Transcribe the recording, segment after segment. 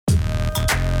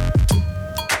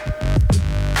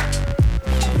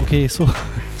Okay, so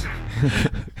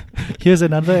here's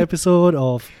another episode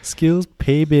of Skills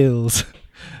Pay Bills.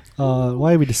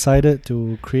 Why we decided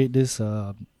to create this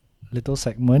little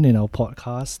segment in our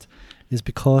podcast is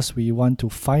because we want to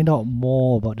find out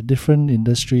more about the different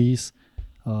industries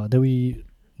that we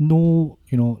know,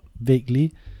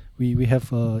 vaguely. We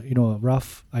have a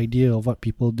rough idea of what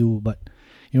people do, but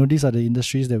these are the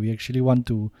industries that we actually want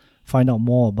to find out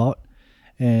more about.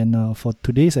 And for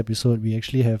today's episode, we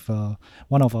actually have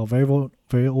one of our very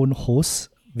own hosts,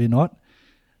 Vinod,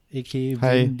 aka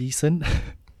Vin Decent.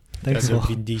 Thanks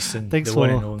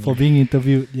for being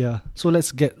interviewed. Yeah. So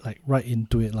let's get right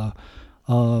into it, lah.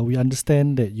 We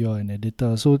understand that you're an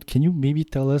editor. So can you maybe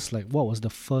tell us what was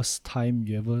the first time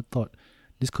you ever thought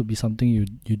this could be something you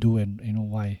do, and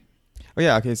why? Oh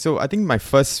yeah. Okay. So I think my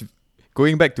first,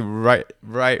 going back to right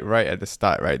at the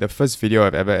start, right? The first video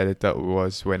I've ever edited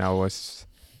was when I was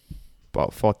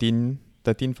about 13,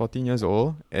 14 years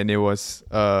old, and it was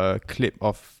a clip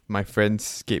of my friends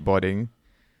skateboarding.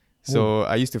 So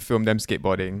I used to film them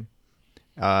skateboarding,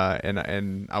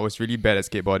 and I was really bad at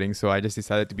skateboarding, so I just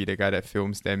decided to be the guy that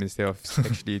films them instead of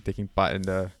actually taking part in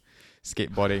the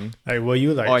skateboarding. Were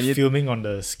you filming on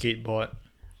the skateboard?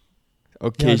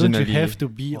 Occasionally. Don't you have to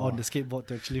be on the skateboard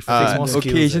to actually film more skills?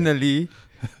 Occasionally,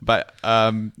 but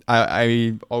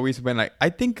I always went I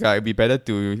think it'd be better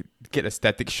to get a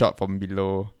static shot from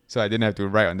below, so I didn't have to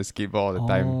ride on the skateboard all the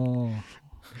time.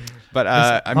 But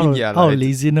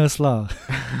laziness lah.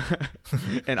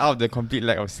 And out of the complete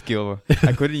lack of skill,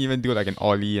 I couldn't even do an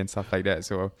ollie and stuff like that.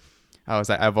 So I was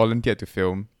I volunteered to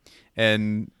film,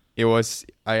 and it was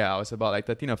I was about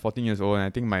 13 or 14 years old, and I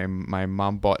think my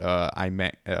mom bought a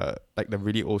iMac, the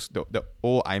really old the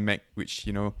old iMac, which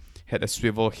had a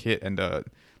swivel head and a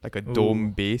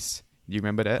dome base. Do you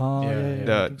remember that?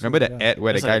 Remember the ad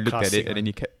where the guy looked at it and then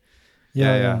he kept.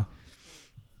 Yeah.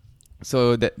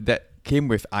 So that came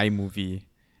with iMovie,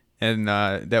 and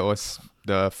that was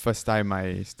the first time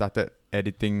I started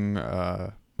editing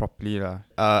properly lah.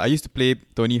 I used to play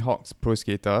Tony Hawk's Pro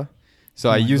Skater, so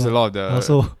I used a lot of the.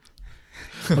 Also,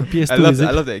 on PS2,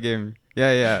 I love that game.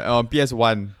 Yeah. On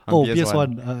PS1.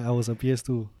 PS1. I was on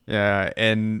PS2. Yeah,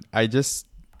 and I just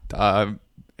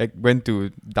went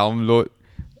to download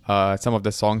some of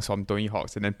the songs from Tony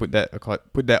Hawk's and then put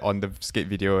that on the skate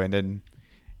video, and then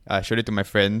I showed it to my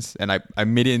friends, and I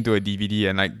made it into a DVD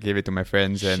and gave it to my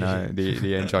friends, and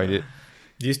they enjoyed it.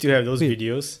 Do you still have those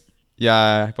videos?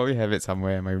 Yeah, I probably have it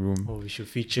somewhere in my room. Oh, we should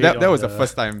feature that. That was the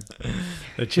first time.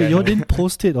 So you didn't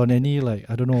post it on any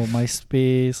I don't know,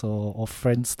 MySpace or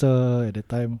Friendster at the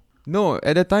time? No,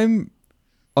 at the time,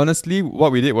 honestly,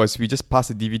 what we did was we just passed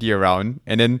the DVD around,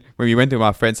 and then when we went to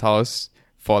my friend's house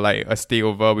for a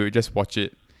stayover, we would just watch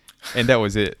it, and that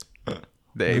was it.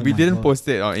 We didn't post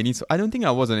it on any. I don't think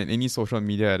I was on any social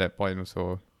media at that point.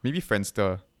 Also, maybe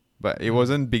Friendster, but it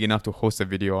wasn't big enough to host a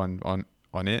video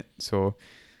on it. So,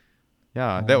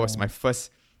 yeah, that was my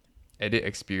first edit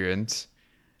experience.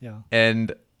 Yeah,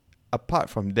 and apart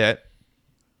from that,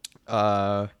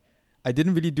 I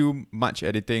didn't really do much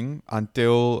editing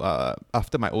until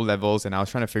after my O-levels, and I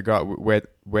was trying to figure out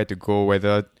where to go.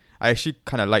 Whether I actually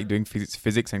kind of like doing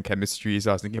physics and chemistry, so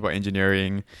I was thinking about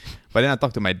engineering. But then I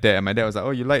talked to my dad, and my dad was like,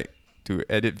 "Oh, you like to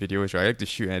edit videos, right? I like to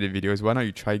shoot and edit videos. Why not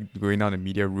you try going down the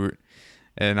media route?"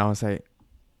 And I was like,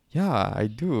 "Yeah, I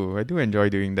do. I do enjoy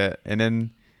doing that." And then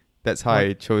that's how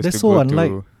I chose to go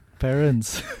unlike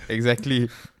parents. Exactly.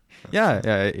 Yeah.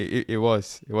 It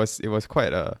was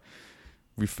quite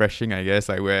refreshing, I guess.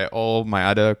 Where all my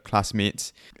other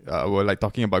classmates were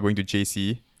talking about going to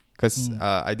JC. Because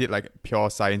I did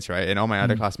pure science, right? And all my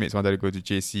other classmates wanted to go to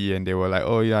JC, and they were like,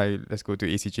 "Oh yeah, let's go to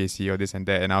ACJC or this and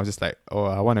that." And I was just like, "Oh,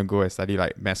 I want to go and study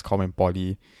mass comm and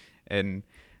poly," and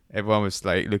everyone was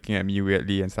looking at me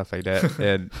weirdly and stuff like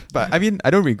that. But I mean, I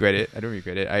don't regret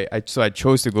it. So I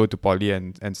chose to go to poly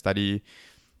and study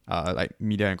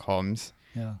media and comms.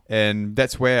 Yeah. And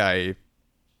that's where I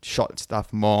shot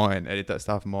stuff more and edited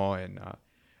stuff more, and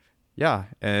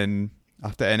and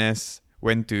after NS.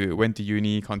 Went to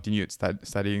uni, continued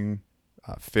studying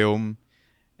film,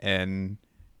 and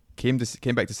came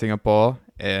back to Singapore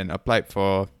and applied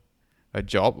for a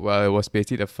job. Well, it was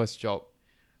basically the first job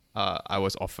I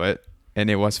was offered,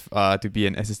 and it was to be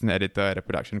an assistant editor at a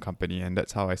production company, and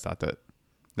that's how I started.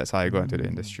 That's how I got into the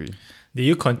industry. Did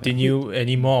you continue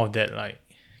any more of that?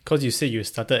 Because you said you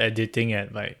started editing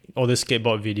at all the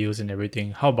skateboard videos and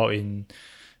everything. How about in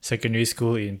secondary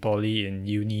school, in poly, in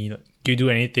uni? Do you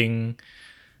do anything?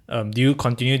 Do you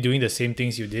continue doing the same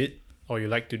things you did or you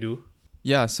like to do?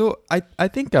 Yeah, so I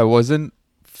think I wasn't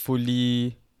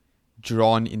fully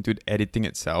drawn into editing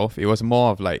itself. It was more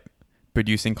of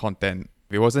producing content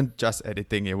It wasn't just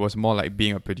editing. It was more like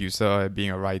being a producer, being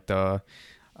a writer.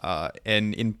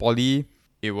 And in poly,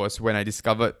 it was when I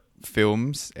discovered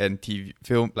films and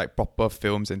proper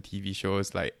films and TV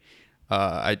shows. Like,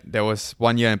 there was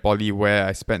 1 year in poly where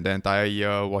I spent the entire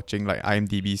year watching like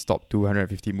IMDb's top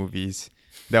 250 movies.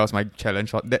 That was my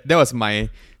challenge. That was my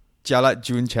Jialat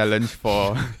June challenge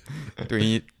for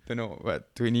 2008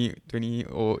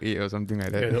 or something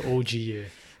like that. Yeah, the OG.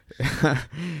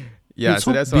 Yeah, Wait,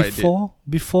 so that's what I did.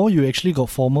 Before you actually got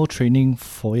formal training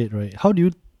for it, right? How do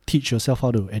you teach yourself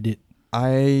how to edit?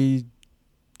 I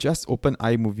just opened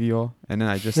iMovie, and then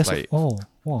I just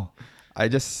wow. I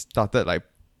just started like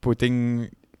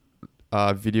putting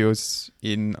videos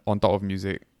in on top of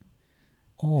music,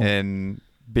 and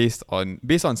based on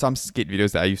some skate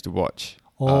videos that I used to watch.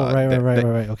 Right.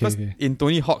 Okay, okay. In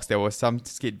Tony Hawk's, there was some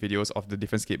skate videos of the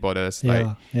different skateboarders.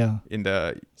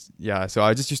 So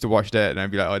I just used to watch that, and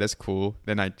I'd be like, oh, that's cool.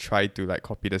 Then I tried to like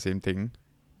copy the same thing.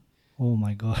 Oh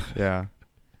my god. Yeah.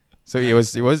 So it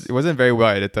wasn't very well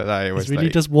edited. It was it's really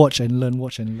like, just watch and learn,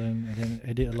 and then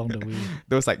edit along the way.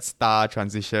 those like star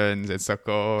transitions and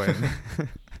circle and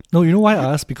No, you know why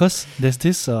I asked? Because there's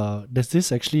this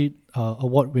actually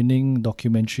award-winning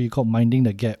documentary called Minding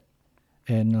the Gap,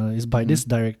 and it's by this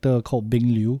director called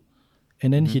Bing Liu,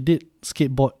 and then he did this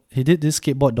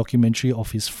skateboard documentary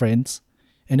of his friends,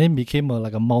 and then became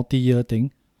a multi-year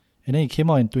thing, and then it came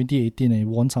out in 2018 and he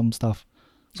won some stuff.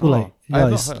 So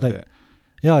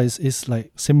it's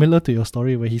like similar to your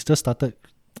story where he just started,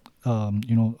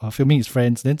 filming his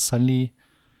friends. Then suddenly,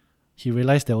 he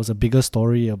realized there was a bigger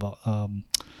story about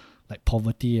like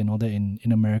poverty and all that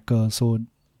in America. So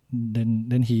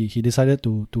then he decided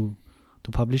to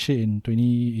publish it in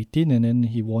 2018, and then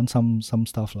he won some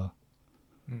stuff lah.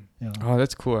 Yeah. Oh,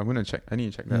 that's cool. I need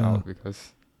to check that out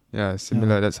because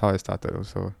similar. That's how I started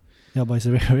also. Yeah, but it's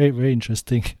very very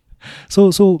interesting.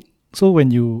 So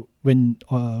when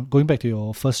going back to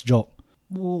your first job,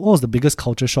 what was the biggest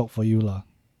culture shock for you lah?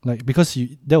 Like, because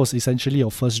that was essentially your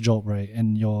first job, right?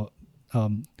 And your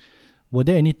were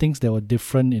there any things that were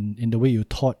different in the way you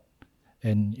taught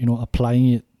and applying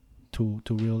it to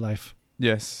real life?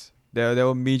 Yes, there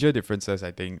were major differences,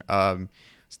 I think.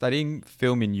 Studying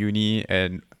film in uni,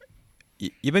 and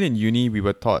even in uni, we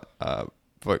were taught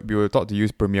to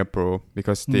use Premiere Pro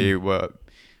because they were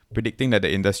predicting that the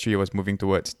industry was moving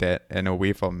towards that and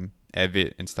away from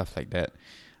Avid and stuff like that.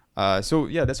 So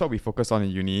yeah, that's what we focused on in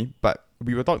uni. But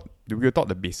we were taught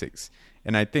the basics,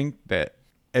 and I think that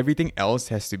everything else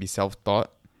has to be self-taught.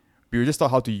 We were just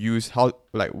taught how to use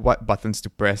what buttons to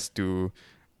press to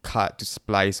cut, to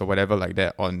splice or whatever like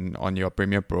that on your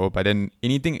Premiere Pro. But then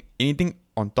anything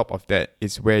on top of that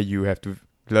is where you have to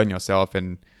learn yourself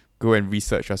and go and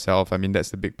research yourself. I mean,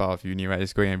 that's the big part of uni, right?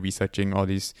 It's going and researching all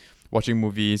these, watching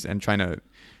movies and trying to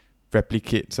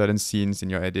replicate certain scenes in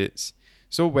your edits.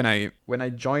 So when I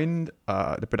joined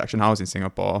the production house in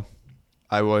Singapore,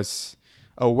 I was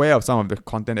aware of some of the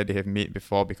content that they have made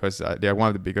before because they are one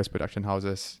of the biggest production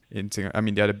houses in Singapore. I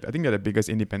mean, I think they're the biggest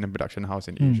independent production house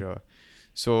in Asia.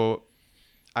 So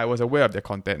I was aware of their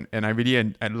content, and I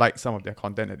really liked some of their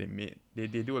content that they made. They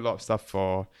do a lot of stuff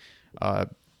for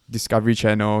Discovery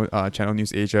Channel, Channel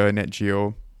News Asia, Nat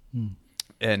Geo,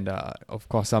 and of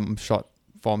course some short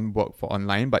form work for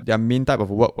online. But their main type of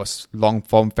work was long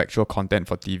form factual content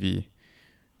for TV.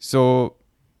 So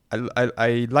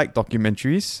I like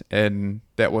documentaries, and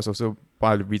that was also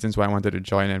one of the reasons why I wanted to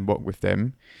join and work with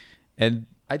them. And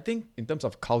I think in terms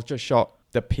of culture shock,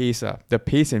 the pace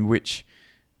in which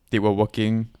they were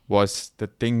working was the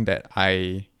thing that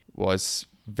I was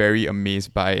very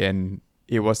amazed by, and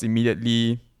it was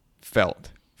immediately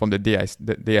felt from the day I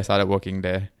started working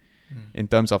there. In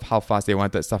terms of how fast they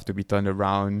wanted stuff to be turned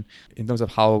around, in terms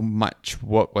of how much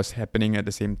work was happening at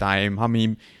the same time, how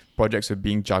many projects were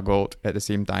being juggled at the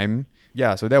same time.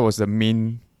 Yeah, so that was the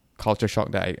main culture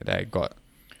shock that I got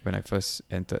when I first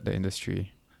entered the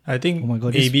industry. I think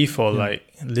maybe for like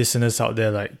listeners out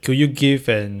there, like, could you give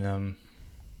an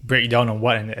breakdown on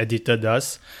what an editor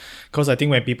does? Because I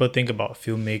think when people think about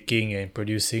filmmaking and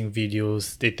producing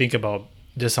videos, they think about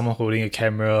just someone holding a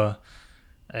camera,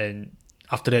 and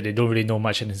after that they don't really know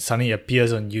much, and it suddenly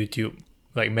appears on YouTube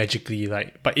like magically.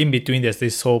 But in between there's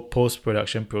this whole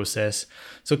post-production process.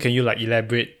 So can you like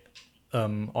elaborate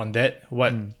on that?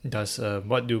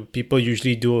 What do people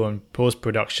usually do on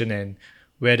post-production, and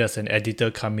where does an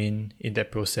editor come in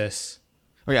that process?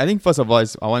 Okay, I think first of all,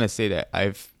 I want to say that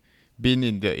I've been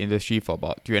in the industry for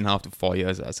about 3.5 to 4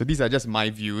 years. So these are just my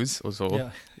views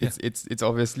also. It's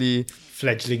obviously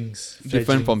fledglings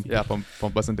different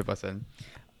from person to person.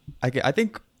 I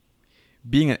think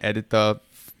being an editor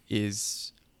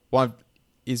is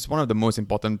is one of the most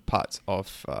important parts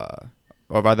of,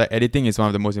 or rather, editing is one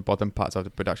of the most important parts of the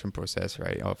production process,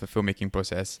 right? Of the filmmaking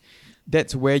process.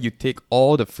 That's where you take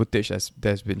all the footage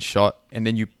that's been shot and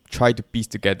then you try to piece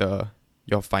together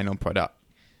your final product.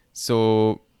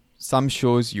 So some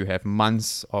shows you have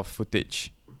months of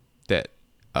footage that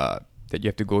you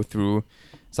have to go through.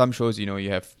 Some shows,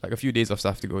 you have like a few days of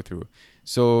stuff to go through.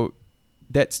 So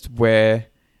that's where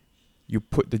you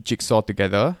put the jigsaw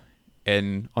together.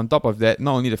 And on top of that,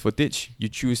 not only the footage, you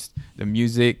choose the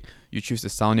music, you choose the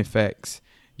sound effects,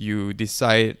 you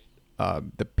decide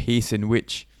the pace in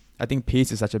which. I think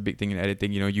pace is such a big thing in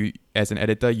editing. You as an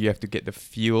editor, you have to get the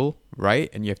feel right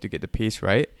and you have to get the pace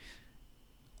right.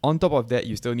 On top of that,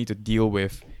 you still need to deal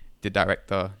with the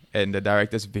director and the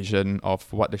director's vision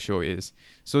of what the show is.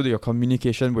 So your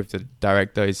communication with the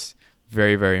director is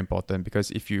very, very important, because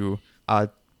if you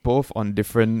are both on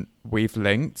different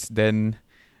wavelengths, then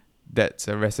that's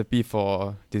a recipe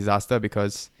for disaster,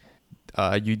 because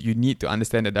you need to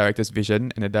understand the director's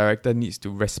vision, and the director needs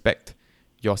to respect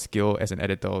your skill as an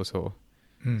editor also.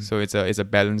 So it's a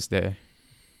balance there.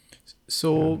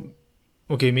 So,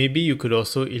 okay, maybe you could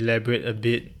also elaborate a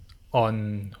bit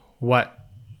on what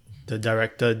the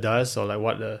director does, or like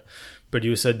what the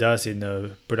producer does in a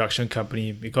production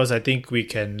company, because I think we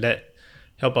can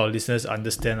help our listeners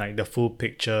understand like the full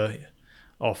picture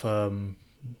of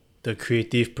the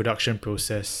creative production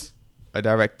process. A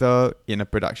director in a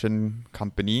production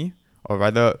company, or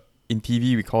rather in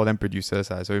TV we call them producers.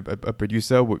 So a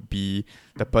producer would be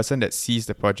the person that sees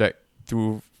the project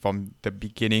through from the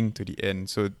beginning to the end.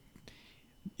 So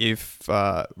if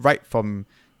right from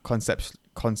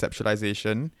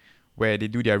conceptualization, where they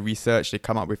do their research, they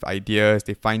come up with ideas,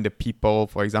 they find the people.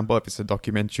 For example, if it's a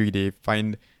documentary, they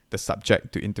find the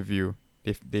subject to interview.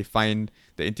 They find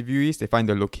the interviewees, they find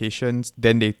the locations,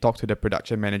 then they talk to the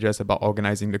production managers about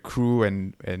organizing the crew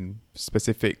and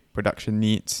specific production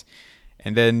needs.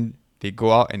 And then they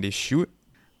go out and they shoot.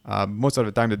 Most of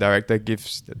the time, the director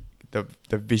gives the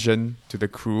vision to the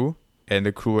crew, and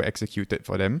the crew will execute it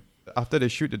for them. After they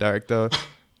shoot, the director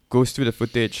goes through the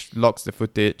footage, logs the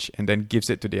footage, and then gives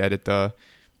it to the editor,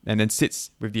 and then sits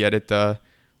with the editor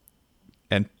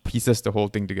and pieces the whole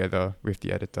thing together with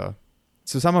the editor.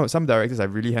 So some directors are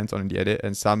really hands-on in the edit,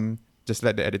 and some just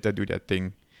let the editor do their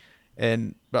thing.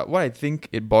 But what I think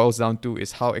it boils down to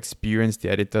is how experienced the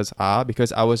editors are,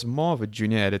 because I was more of a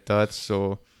junior editor,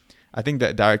 so I think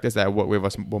the directors that I worked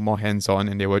with were more hands-on,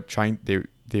 and they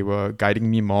were guiding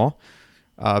me more,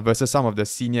 versus some of the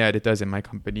senior editors in my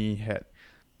company had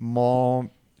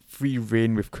more free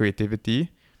reign with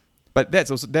creativity. But that's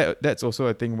also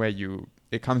a thing where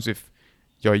it comes with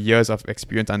your years of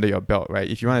experience under your belt, right?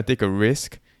 If you want to take a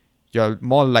risk, you're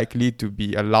more likely to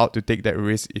be allowed to take that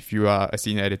risk if you are a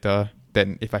senior editor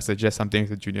than if I suggest something as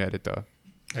a junior editor.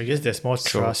 I guess there's more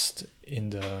trust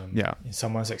in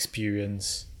someone's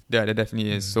experience. Yeah, there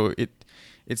definitely is. So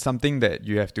it's something that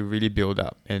you have to really build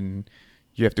up, and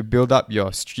you have to build up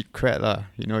your street cred lah.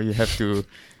 You have to.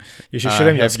 You should show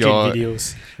them your skate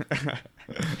videos.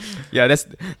 Yeah,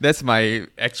 that's my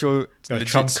actual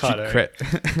legit street cred.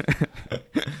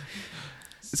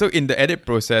 So in the edit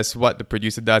process, what the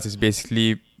producer does is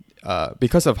basically,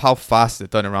 because of how fast the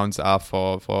turnarounds are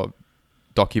for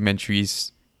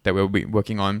documentaries that we're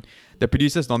working on, the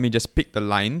producers normally just pick the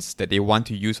lines that they want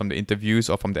to use from the interviews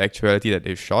or from the actuality that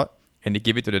they've shot, and they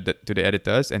give it to the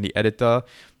editors, and the editor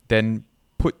then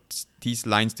puts these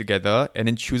lines together and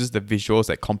then chooses the visuals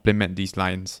that complement these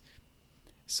lines.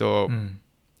 So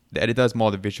the editor is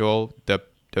more the visual, the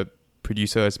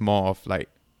producer is more of like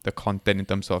the content in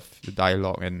terms of the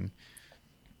dialogue and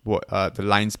what the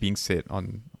lines being said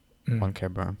on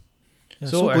camera. Yeah,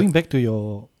 so going back to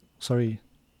your I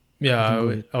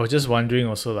was just wondering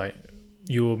also, like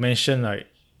you mentioned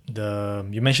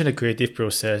the creative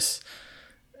process,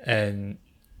 and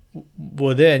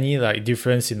were there any like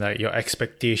difference in like your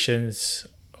expectations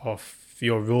of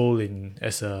your role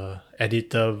as a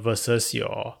editor versus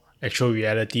your actual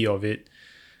reality of it?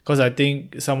 Because I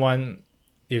think if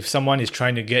someone is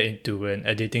trying to get into an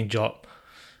editing job,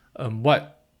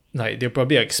 they'll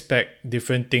probably expect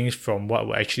different things from what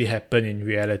will actually happen in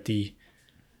reality.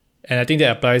 And I think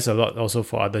that applies a lot also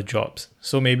for other jobs.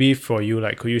 So maybe for you,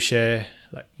 like, could you share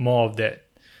like more of that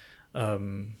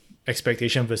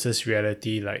expectation versus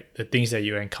reality, like the things that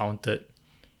you encountered?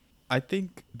 I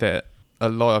think that a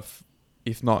lot of,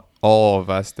 if not all of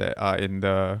us that are in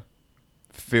the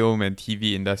film and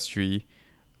TV industry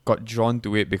got drawn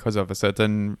to it because of a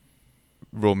certain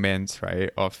romance, right?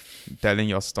 Of telling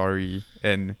your story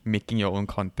and making your own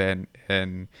content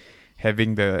and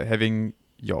having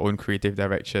your own creative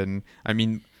direction. I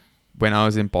mean, when I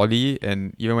was in poly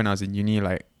and even when I was in uni,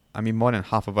 like, I mean, more than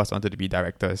half of us wanted to be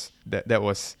directors. That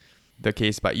was the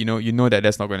case, but you know that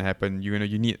that's not going to happen. You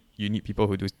need people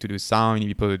who do sound, you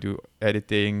need people to do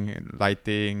editing,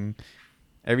 lighting,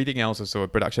 everything else. Also,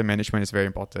 production management is very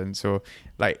important. So,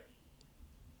 like,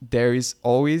 there is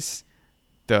always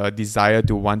the desire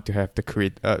to want to have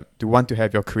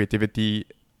your creativity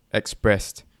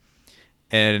expressed,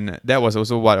 and that was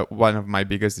also one of my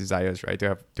biggest desires, right?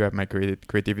 To have my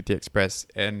creativity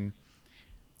expressed. And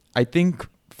I think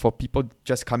for people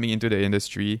just coming into the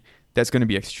industry, that's going to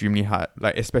be extremely hard.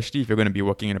 Like, especially if you're going to be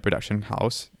working in a production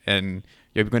house and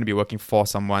you're going to be working for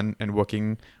someone and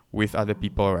working with other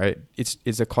people, right?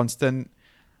 It's a constant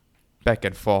back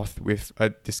and forth with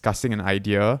discussing an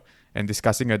idea and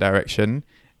discussing a direction.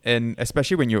 And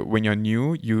especially when you're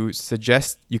new, you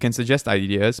can suggest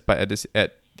ideas, but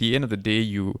at the end of the day,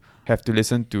 you have to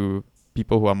listen to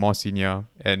people who are more senior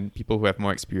and people who have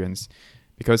more experience.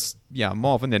 Because,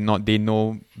 more often than not, they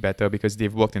know better because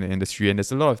they've worked in the industry. And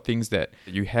there's a lot of things that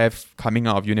you have coming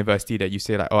out of university that you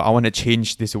say, like, oh, I want to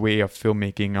change this way of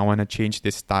filmmaking. I want to change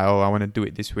this style. I want to do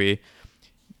it this way.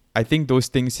 I think those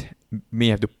things may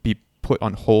have to be put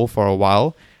on hold for a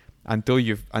while until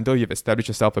you've established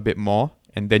yourself a bit more.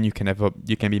 And then you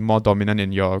can be more dominant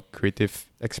in your creative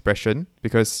expression,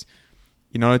 because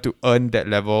in order to earn that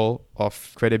level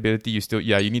of credibility,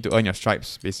 you need to earn your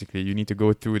stripes, basically. You need to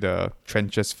go through the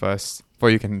trenches first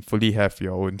before you can fully have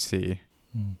your own say.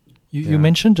 You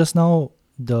mentioned just now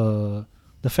the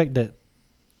fact that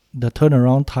the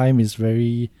turnaround time is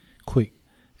very quick,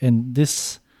 and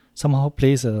this somehow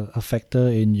plays a factor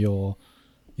in your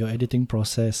editing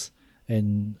process,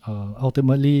 and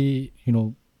ultimately,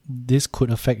 this could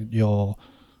affect your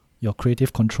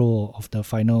creative control of the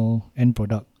final end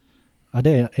product. Are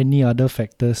there any other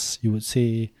factors you would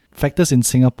say? Factors in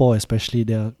Singapore especially,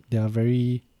 they are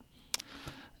very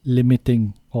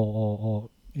limiting, or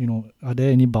are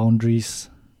there any boundaries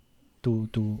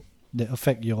to that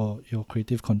affect your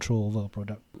creative control over a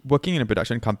product? Working in a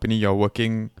production company, you're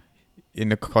working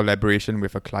in a collaboration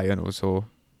with a client also.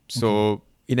 So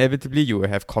inevitably you will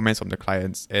have comments from the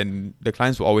clients, and the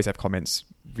clients will always have comments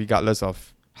regardless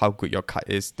of how good your cut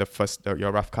is,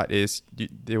 your rough cut is.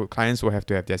 The clients will have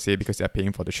to have their say because they're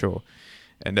paying for the show,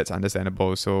 and that's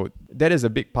understandable. So that is a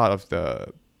big part of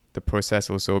the process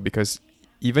also, because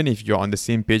even if you're on the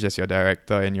same page as your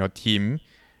director and your team,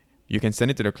 you can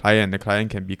send it to the client, and the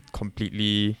client can be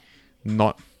completely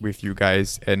not with you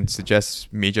guys and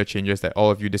suggest major changes that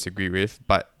all of you disagree with,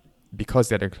 but because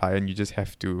they're the client, you just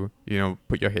have to,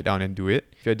 put your head down and do it.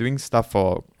 If you're doing stuff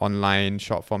for online,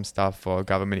 short form stuff for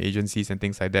government agencies and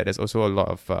things like that, there's also a lot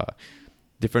of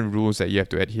different rules that you have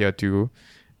to adhere to,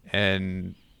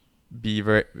 and be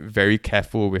very, very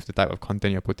careful with the type of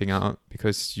content you're putting out,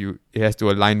 because it has to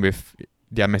align with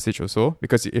their message also.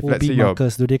 Because if OB let's say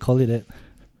markers, do they call it that?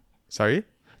 Sorry?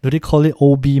 Do they call it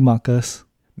OB markers?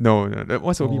 No.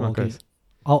 What's OB markers?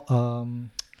 Okay.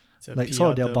 Like sort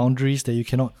of their boundaries that you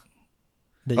cannot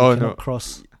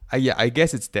cross. I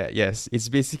guess it's that. Yes, it's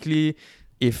basically,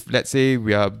 if let's say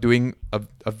we are doing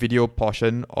a video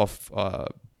portion of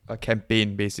a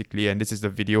campaign, basically, and this is the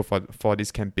video for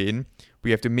this campaign,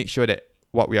 we have to make sure that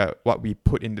what we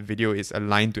put in the video is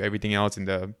aligned to everything else in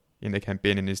the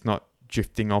campaign, and it's not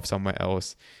drifting off somewhere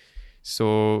else.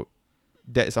 So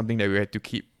that is something that we have to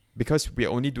keep, because we are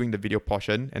only doing the video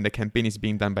portion and the campaign is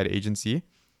being done by the agency.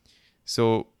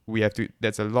 So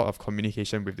there's a lot of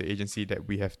communication with the agency that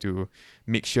we have to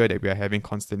make sure that we are having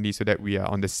constantly, so that we are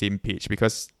on the same page.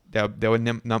 Because there were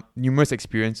numerous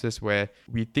experiences where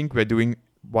we think we're doing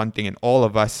one thing and all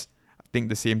of us think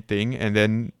the same thing, and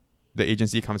then the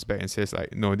agency comes back and says,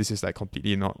 like, no, this is like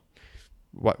completely not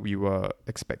what we were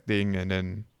expecting. And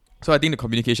then, so I think the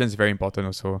communication is very important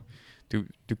also,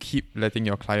 to keep letting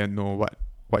your client know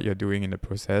what you're doing in the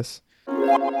process.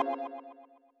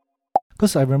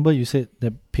 Because I remember you said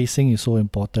that pacing is so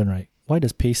important, right? Why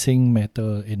does pacing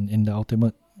matter in the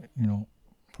ultimate,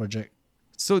 project?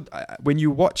 So when you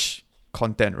watch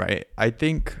content, right, I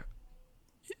think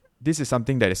this is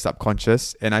something that is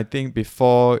subconscious, and I think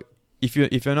if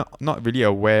you're not really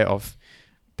aware of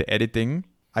the editing,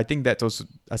 I think that's also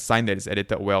a sign that it's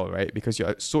edited well, right? Because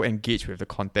you're so engaged with the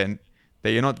content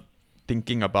that you're not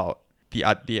thinking about the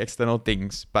external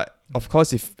things. But of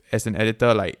course, if as an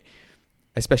editor, like,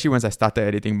 especially once I started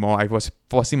editing more, I was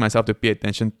forcing myself to pay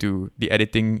attention to the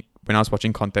editing when I was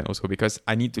watching content also, because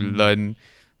I need to learn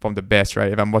from the best,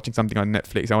 right? If I'm watching something on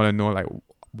Netflix, I want to know, like,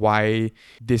 why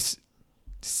this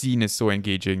scene is so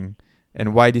engaging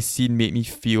and why this scene made me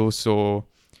feel so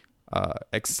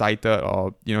excited,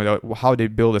 or how they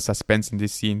build the suspense in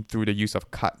this scene through the use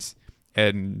of cuts.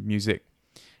 and music.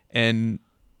 And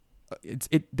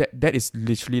that is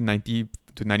literally 90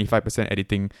 to 95%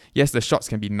 editing. Yes, the shots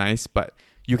can be nice, but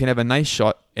you can have a nice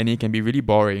shot and it can be really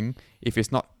boring if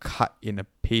it's not cut in a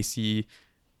pacey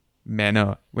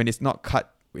manner. When it's not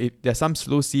cut, there's some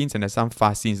slow scenes and there's some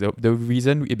fast scenes. The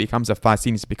reason it becomes a fast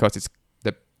scene is because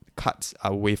the cuts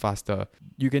are way faster.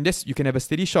 You can have a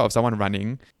steady shot of someone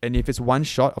running, and if it's one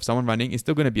shot of someone running, it's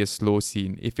still going to be a slow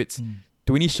scene. If it's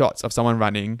 20 shots of someone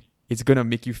running, it's going to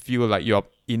make you feel like you're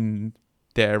in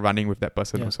there running with that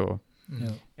person also.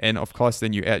 Yeah. And of course,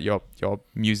 then you add your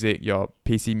music, your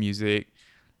pacey music,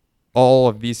 all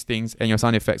of these things, and your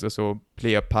sound effects also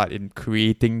play a part in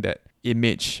creating that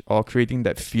image or creating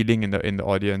that feeling in the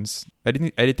audience.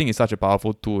 Editing is such a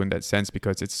powerful tool in that sense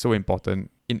because it's so important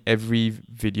in every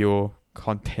video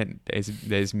content that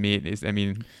is made.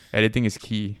 Editing is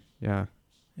key. Yeah.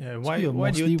 Yeah. Why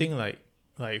do you think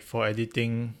like for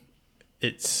editing,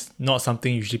 it's not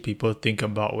something usually people think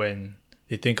about when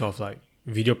they think of like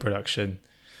video production?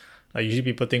 Like usually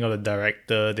people think of the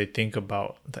director, they think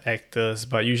about the actors,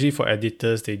 but usually for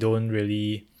editors, they're not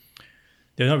really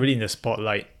in the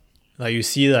spotlight. Like you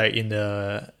see like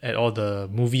at all the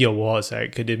movie awards, like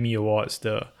Academy Awards,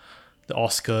 the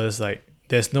Oscars, like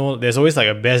there's always like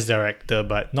a best director,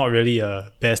 but not really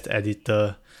a best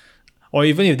editor. Or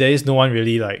even if there is, no one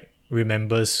really like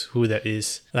remembers who that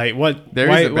is. Like what there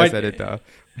is a best editor.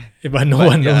 But no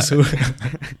one knows who.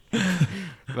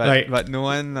 but no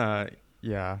one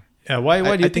yeah. Yeah,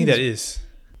 why do you think that is?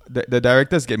 The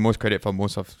directors get most credit for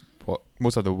most of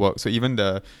the work. So even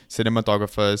the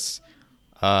cinematographers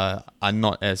are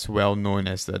not as well known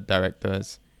as the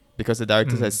directors, because the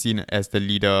directors are seen as the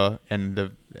leader and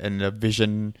the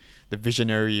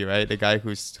visionary, right? The guy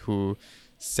who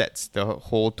sets the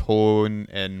whole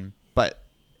tone. But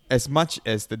as much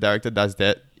as the director does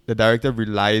that, the director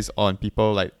relies on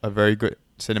people like a very good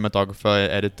cinematographer,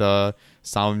 editor,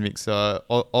 sound mixer.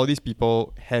 All these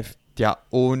people have their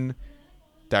own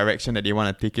direction that they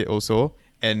want to take it also,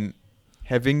 and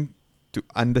having to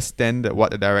understand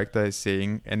what the director is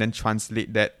saying and then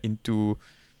translate that into,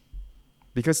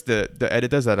 because the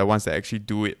editors are the ones that actually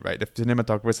do it, right? The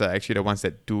cinematographers are actually the ones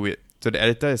that do it. So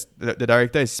the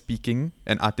director is speaking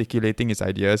and articulating his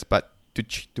ideas, but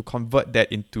to convert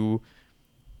that into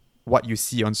what you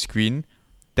see on screen,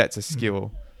 that's a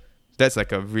skill. That's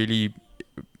like a really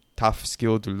tough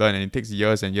skill to learn, and it takes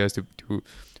years and years to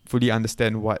fully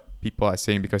understand what people are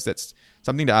saying, because that's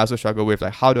something that I also struggle with.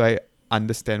 Like, how do I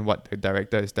understand what the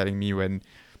director is telling me when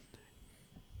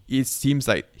it seems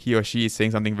like he or she is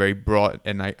saying something very broad,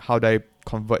 and like, how do I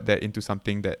convert that into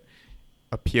something that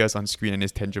appears on screen and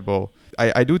is tangible?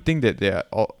 I do think that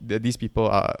that these people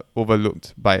are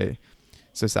overlooked by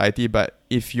society, but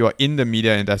if you're in the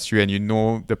media industry and you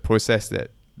know the process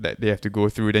that they have to go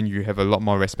through, then you have a lot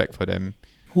more respect for them.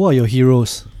 Who are your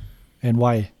heroes and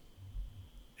why?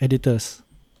 Editors.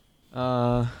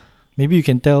 Maybe you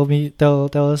can tell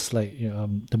us like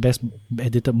the best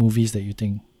edited movies that you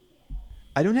think.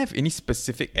 I don't have any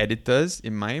specific editors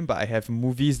in mind, but I have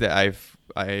movies that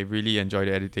I really enjoyed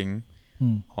editing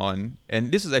on.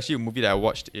 And this was actually a movie that I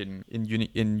watched in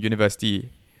university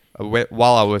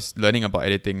while I was learning about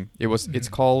editing. It's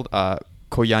called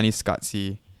Koyani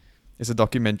Skatsi. It's a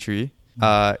documentary.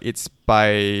 It's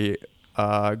by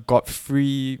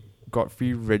Godfrey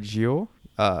Reggio.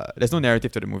 There's no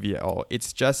narrative to the movie at all.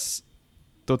 It's just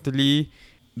totally,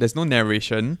 there's no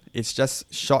narration. It's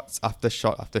just shots after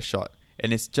shot after shot.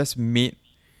 And it's just made,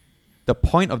 the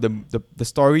point of the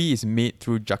story is made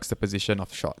through juxtaposition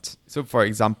of shots. So for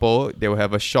example, they will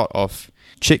have a shot of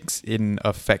chicks in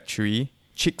a factory,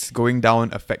 chicks going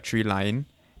down a factory line,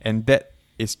 and that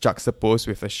is juxtaposed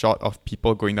with a shot of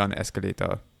people going down an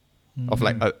escalator. Of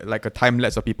like a time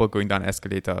lapse of people going down an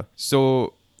escalator.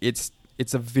 So it's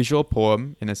a visual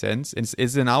poem in a sense.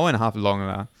 It's an hour and a half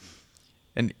long,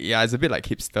 and yeah, it's a bit like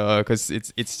hipster, because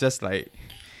it's just like,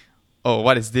 oh,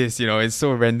 what is this? It's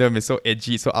so random, it's so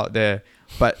edgy, so out there.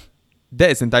 But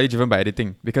that is entirely driven by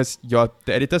editing, because the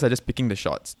editors are just picking the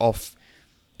shots of.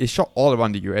 It's shot all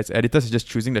around the US. Editors are just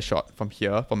choosing the shot from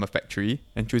here, from a factory,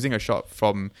 and choosing a shot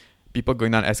from people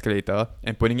going down an escalator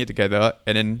and putting it together,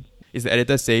 and then is the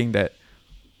editor saying that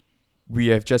we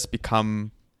have just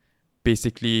become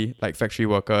basically like factory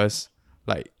workers,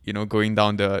 like, going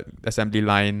down the assembly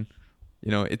line.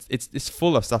 It's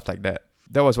full of stuff like that.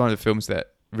 That was one of the films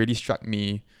that really struck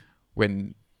me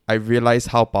when I realized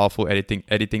how powerful editing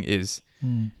is.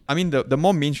 I mean, the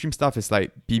more mainstream stuff is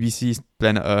like BBC's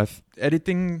Planet Earth.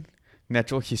 Editing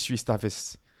natural history stuff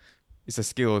is a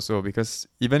skill also, because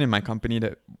even in my company,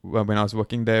 that when I was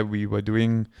working there, we were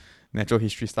doing natural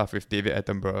history stuff with David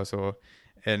Attenborough. So,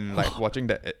 and like watching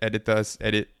the editors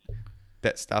edit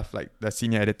that stuff, like the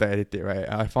senior editor edit it, right?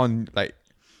 I found like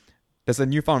there's a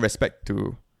newfound respect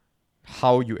to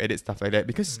how you edit stuff like that,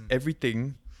 because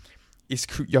everything is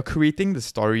you're creating the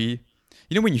story.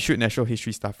 You know, when you shoot natural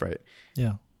history stuff, right?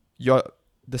 Yeah.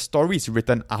 The story is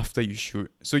written after you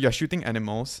shoot. So you're shooting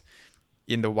animals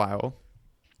in the wild,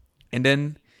 and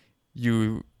then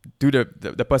you do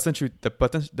the person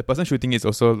shooting is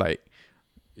also like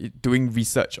doing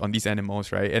research on these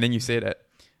animals, right? And then you say that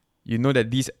you know that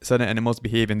these certain animals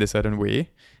behave in this certain way,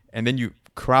 and then you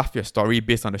craft your story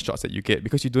based on the shots that you get,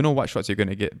 because you don't know what shots you're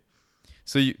gonna get.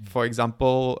 So for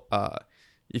example,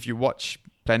 if you watch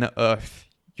Planet Earth,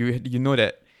 you know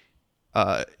that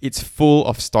it's full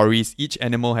of stories. Each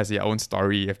animal has their own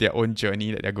story, have their own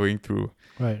journey that they're going through.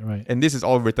 Right. And this is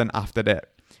all written after that.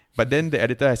 But then the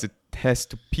editor has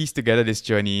to piece together this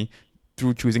journey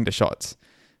through choosing the shots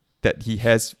that he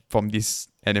has from this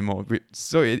animal.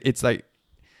 So it's like,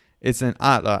 it's an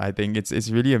art. I think it's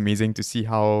really amazing to see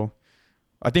how,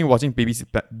 I think watching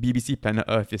BBC Planet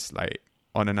Earth is like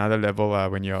on another level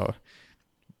when you're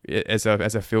as a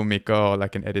filmmaker or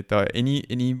like an editor.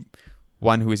 Anyone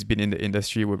who has been in the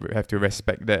industry would have to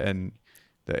respect that, and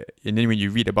then when you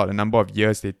read about the number of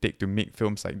years they take to make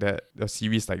films like that, a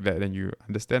series like that, then you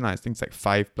understand. I think it's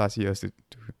like 5+ years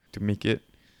to make it.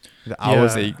 The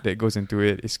hours that goes into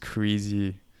it is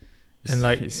crazy. And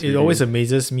like it really always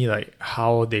amazes me like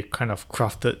how they kind of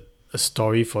crafted a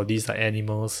story for these like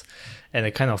animals, and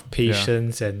the kind of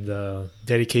patience and the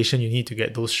dedication you need to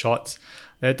get those shots.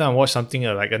 Every time I watch something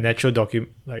like a natural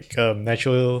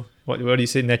natural what do you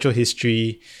say, natural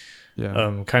history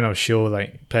kind of show,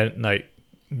 like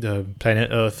the Planet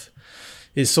Earth,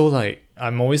 it's so like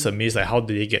I'm always amazed like how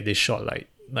do they get this shot like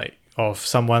of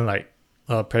someone like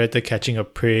a predator catching a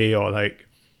prey, or like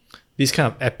these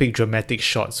kind of epic dramatic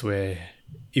shots where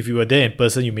if you were there in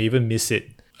person you may even miss it.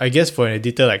 I guess for an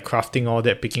editor, like crafting all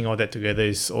that, picking all that together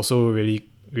is also really,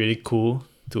 really cool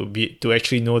to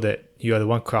actually know that you are the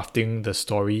one crafting the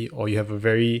story, or you have a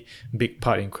very big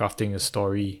part in crafting a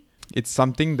story. It's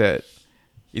something that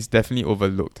is definitely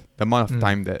overlooked, the amount of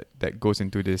time that goes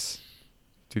into these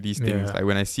things. Like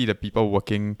when I see the people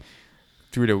working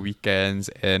through the weekends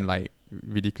and like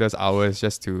ridiculous hours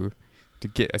just to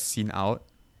get a scene out.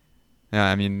 Yeah,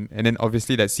 I mean, and then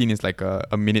obviously that scene is like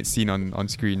a minute scene on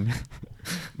screen.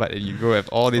 But you go have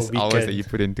all these hours that you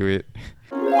put into it.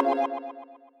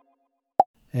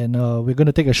 And we're going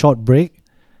to take a short break.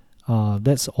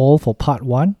 That's all for part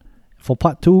 1. For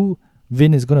part 2,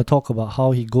 Vin is going to talk about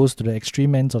how he goes to the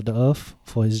extreme ends of the earth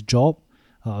for his job,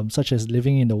 such as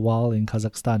living in the wild in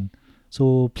Kazakhstan.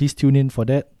 So please tune in for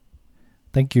that.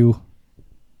 Thank you.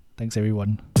 Thanks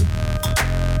everyone.